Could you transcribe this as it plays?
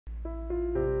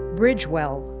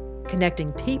Bridgewell,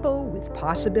 connecting people with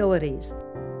possibilities.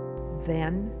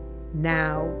 Then,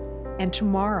 now, and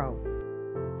tomorrow.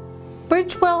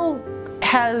 Bridgewell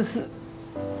has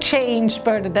changed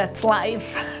Bernadette's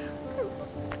life.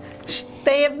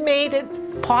 They have made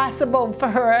it possible for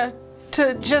her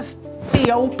to just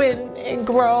be open and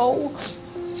grow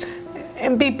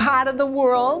and be part of the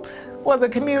world or the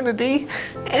community.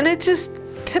 And it just,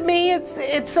 to me,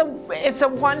 it's a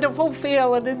wonderful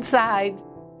feeling inside.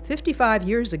 55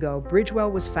 years ago,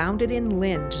 Bridgewell was founded in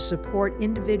Lynn to support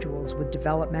individuals with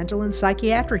developmental and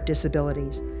psychiatric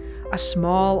disabilities, a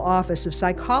small office of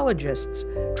psychologists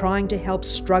trying to help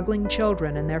struggling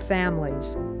children and their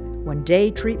families. When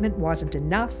day treatment wasn't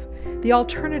enough, the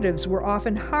alternatives were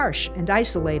often harsh and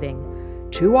isolating.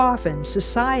 Too often,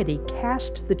 society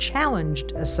cast the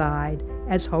challenged aside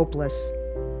as hopeless.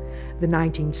 The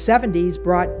 1970s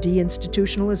brought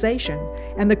deinstitutionalization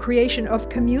and the creation of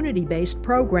community-based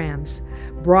programs,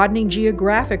 broadening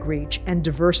geographic reach and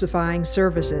diversifying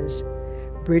services.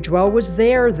 Bridgewell was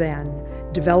there then,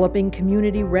 developing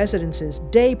community residences,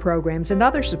 day programs, and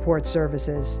other support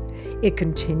services. It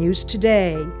continues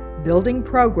today, building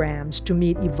programs to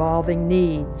meet evolving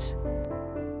needs.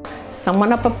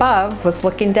 Someone up above was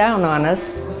looking down on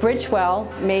us.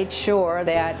 Bridgewell made sure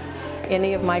that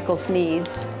any of Michael's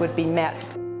needs would be met.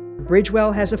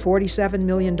 Bridgewell has a $47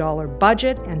 million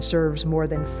budget and serves more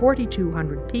than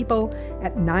 4,200 people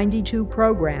at 92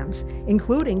 programs,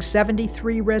 including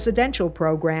 73 residential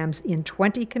programs in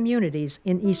 20 communities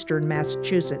in eastern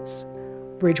Massachusetts.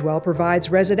 Bridgewell provides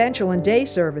residential and day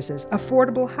services,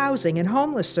 affordable housing and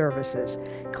homeless services,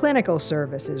 clinical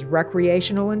services,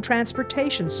 recreational and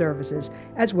transportation services,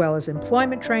 as well as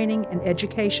employment training and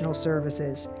educational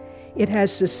services. It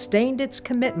has sustained its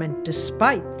commitment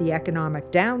despite the economic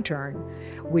downturn,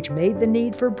 which made the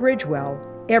need for Bridgewell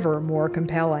ever more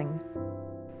compelling.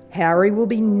 Harry will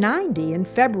be 90 in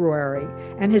February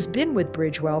and has been with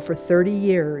Bridgewell for 30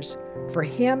 years. For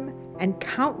him and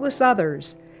countless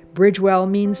others, Bridgewell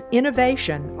means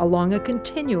innovation along a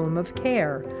continuum of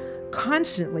care,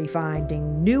 constantly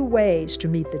finding new ways to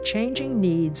meet the changing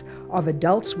needs of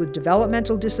adults with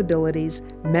developmental disabilities,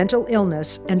 mental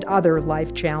illness, and other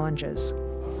life challenges.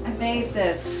 I made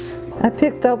this. I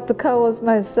picked up the colors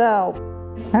myself.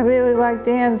 I really like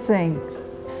dancing.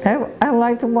 I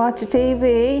like to watch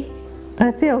TV.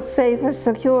 I feel safe and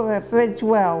secure at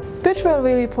Bridgewell. Bridgewell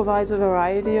really provides a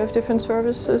variety of different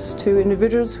services to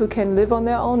individuals who can live on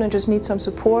their own and just need some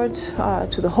support,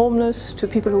 to the homeless, to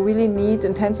people who really need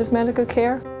intensive medical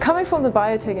care. Coming from the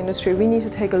biotech industry, we need to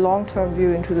take a long-term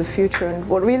view into the future, and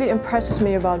what really impresses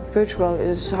me about Bridgewell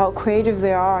is how creative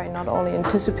they are in not only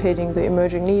anticipating the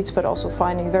emerging needs, but also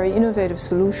finding very innovative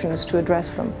solutions to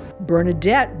address them.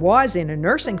 Bernadette was in a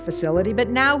nursing facility, but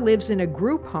now lives in a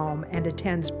group home and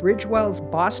attends Bridgewell's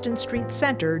Boston Street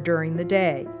Center during the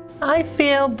day. I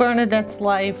feel Bernadette's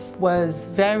life was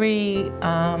very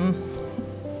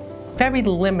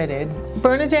limited.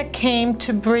 Bernadette came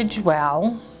to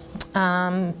Bridgewell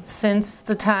since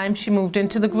the time she moved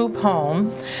into the group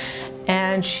home,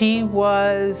 and she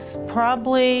was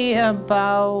probably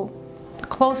about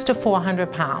close to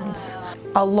 400 pounds.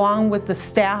 Along with the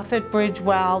staff at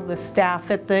Bridgewell, the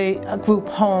staff at the group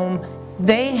home,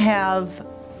 they have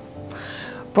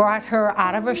brought her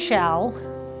out of her shell,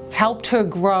 helped her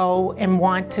grow and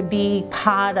want to be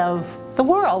part of the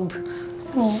world.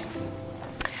 It's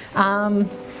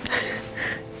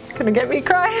gonna get me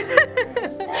crying.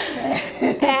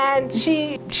 And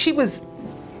she was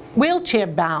wheelchair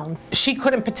bound. She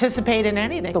couldn't participate in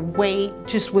anything. The weight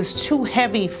just was too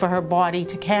heavy for her body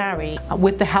to carry.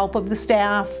 With the help of the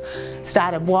staff,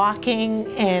 started walking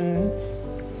and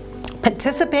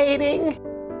participating.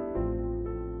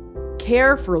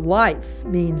 Care for life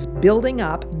means building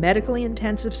up medically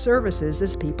intensive services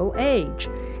as people age,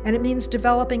 and it means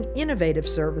developing innovative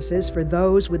services for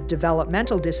those with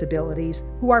developmental disabilities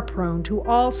who are prone to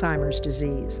Alzheimer's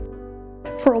disease.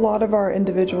 For a lot of our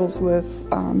individuals with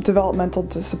developmental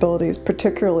disabilities,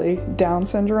 particularly Down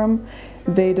syndrome,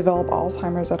 they develop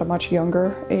Alzheimer's at a much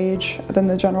younger age than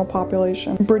the general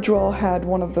population. Bridgewell had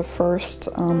one of the first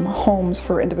homes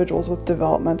for individuals with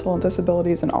developmental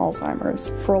disabilities and Alzheimer's.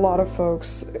 For a lot of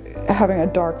folks, having a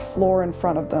dark floor in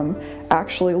front of them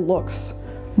actually looks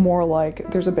more like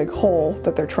there's a big hole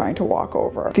that they're trying to walk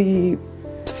over. The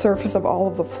surface of all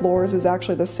of the floors is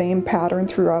actually the same pattern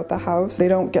throughout the house. They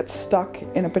don't get stuck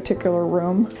in a particular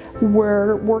room.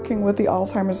 We're working with the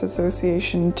Alzheimer's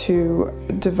Association to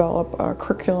develop a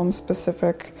curriculum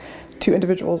specific to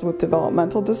individuals with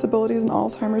developmental disabilities and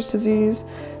Alzheimer's disease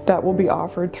that will be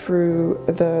offered through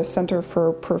the Center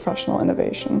for Professional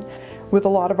Innovation. With a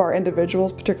lot of our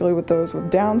individuals, particularly with those with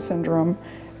Down syndrome,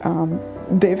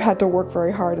 they've had to work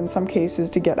very hard in some cases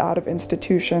to get out of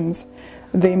institutions.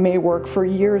 They may work for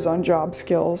years on job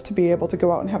skills to be able to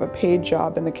go out and have a paid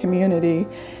job in the community,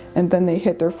 and then they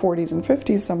hit their 40s and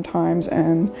 50s sometimes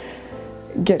and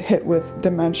get hit with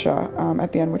dementia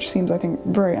at the end, which seems, I think,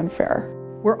 very unfair.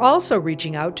 We're also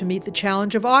reaching out to meet the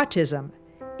challenge of autism.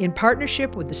 In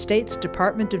partnership with the state's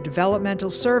Department of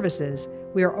Developmental Services,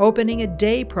 we are opening a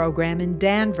day program in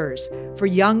Danvers for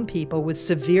young people with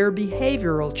severe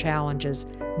behavioral challenges,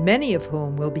 many of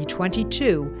whom will be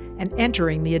 22 and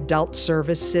entering the adult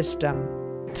service system.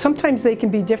 Sometimes they can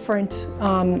be different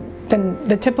than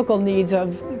the typical needs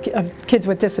of kids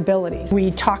with disabilities.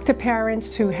 We talk to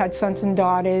parents who had sons and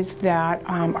daughters that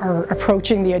are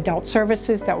approaching the adult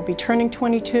services that will be turning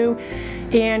 22,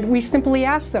 and we simply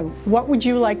ask them, what would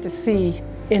you like to see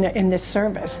in this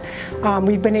service?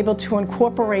 We've been able to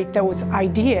incorporate those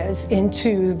ideas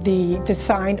into the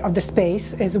design of the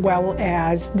space as well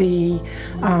as the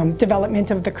development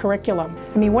of the curriculum.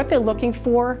 I mean, what they're looking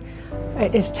for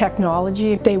is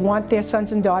technology. They want their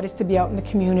sons and daughters to be out in the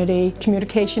community.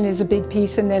 Communication is a big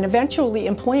piece, and then eventually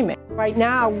employment. Right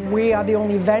now, we are the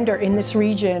only vendor in this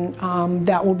region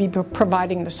that will be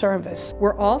providing the service.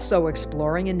 We're also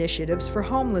exploring initiatives for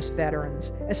homeless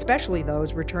veterans, especially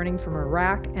those returning from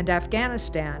Iraq and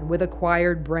Afghanistan with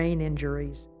acquired brain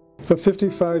injuries. For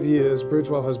 55 years,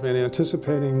 Bridgewell has been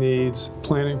anticipating needs,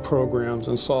 planning programs,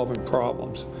 and solving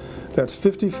problems. That's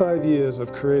 55 years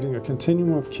of creating a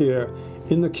continuum of care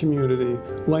in the community,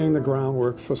 laying the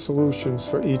groundwork for solutions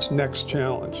for each next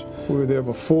challenge. We were there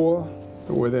before,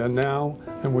 we're there now,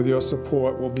 and with your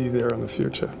support, we'll be there in the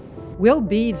future. We'll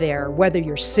be there whether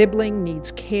your sibling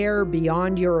needs care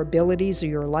beyond your abilities or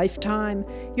your lifetime,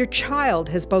 your child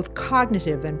has both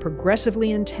cognitive and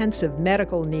progressively intensive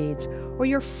medical needs, or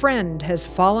your friend has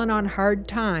fallen on hard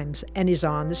times and is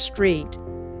on the street.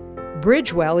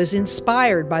 Bridgewell is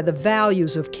inspired by the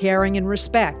values of caring and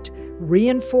respect,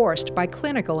 reinforced by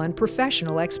clinical and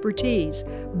professional expertise,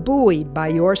 buoyed by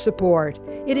your support.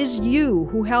 It is you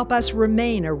who help us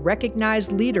remain a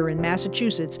recognized leader in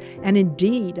Massachusetts and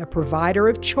indeed a provider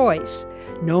of choice,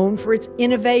 known for its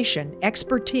innovation,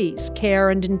 expertise, care,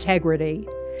 and integrity.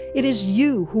 It is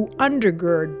you who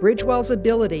undergird Bridgewell's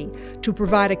ability to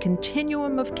provide a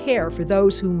continuum of care for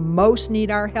those who most need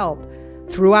our help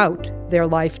throughout their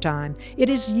lifetime. It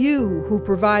is you who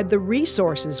provide the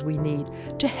resources we need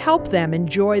to help them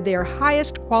enjoy their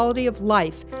highest quality of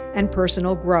life and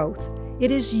personal growth.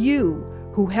 It is you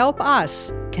who help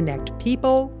us connect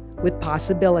people with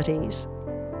possibilities.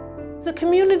 The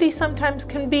community sometimes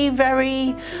can be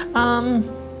very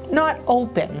not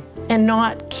open and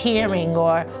not caring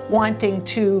or wanting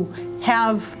to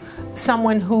have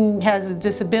someone who has a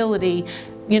disability,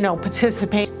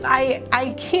 participate.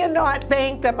 I cannot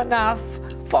thank them enough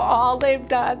for all they've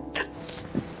done,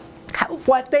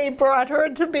 what they brought her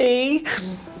to be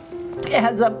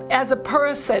as a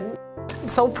person. I'm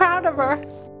so proud of her.